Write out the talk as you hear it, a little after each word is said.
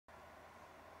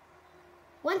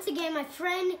Once again, my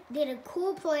friend did a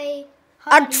cool play.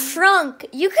 A trunk.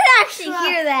 You could actually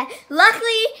hear that.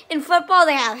 Luckily, in football,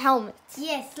 they have helmets.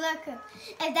 Yes, look.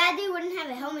 If that dude wouldn't have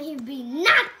a helmet, he'd be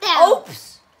knocked out.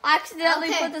 Oops. I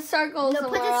accidentally put the circle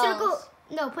somewhere else.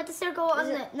 No, put the circle on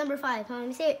the number 5. Let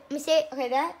me see it. Let me see it. Okay,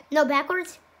 that? No,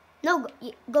 backwards. No,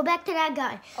 go back to that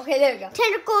guy. Okay, there we go.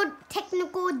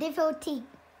 Technical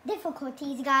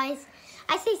difficulties, guys.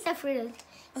 I say stuff for this.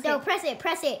 Okay. So press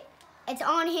it. It's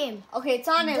on him. Okay, it's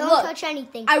on him. Don't touch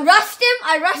anything. I rushed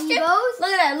him. He goes.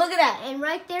 Look at that. And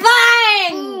right there.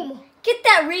 Bang! Boom. Get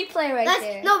that replay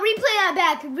there. No, replay that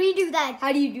back. Redo that.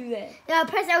 How do you do that? No,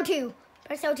 press L2.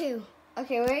 Press L2.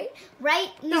 Okay, wait.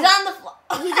 Right? No. He's on the floor.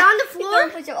 He's on the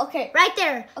floor. Okay. Right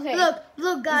there. Okay.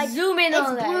 Look, guys. Zoom in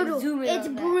on that. It's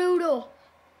brutal.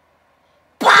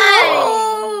 Bang!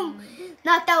 Boom!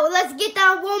 Knocked out. Let's get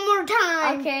that one more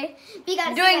time. Okay. We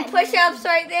got doing push-ups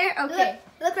right there. Okay.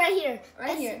 Look right here.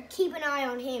 Right here. Keep an eye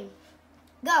on him.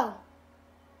 Go.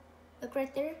 Look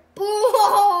right there.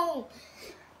 Boom!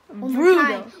 Brutal. One more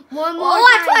time. Watch. One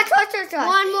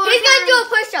more He's time. gonna do a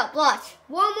push-up. Watch.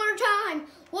 One more time.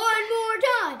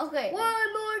 Okay.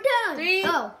 One more time. 3,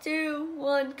 go. 2,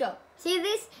 1, go. See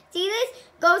this?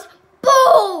 Goes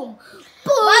boom!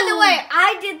 Boom! By the way,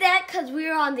 I did that because we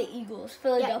were on the Eagles,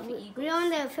 Philadelphia Eagles. We were on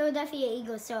the Philadelphia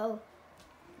Eagles, so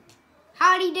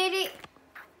Howdy did it.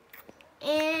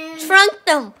 And Trunked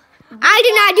them. I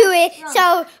did not do it.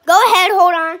 So go ahead,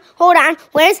 hold on.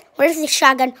 Where's the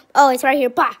shotgun? Oh, it's right here.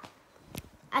 Bah.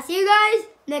 I'll see you guys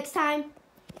next time.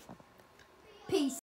 Peace.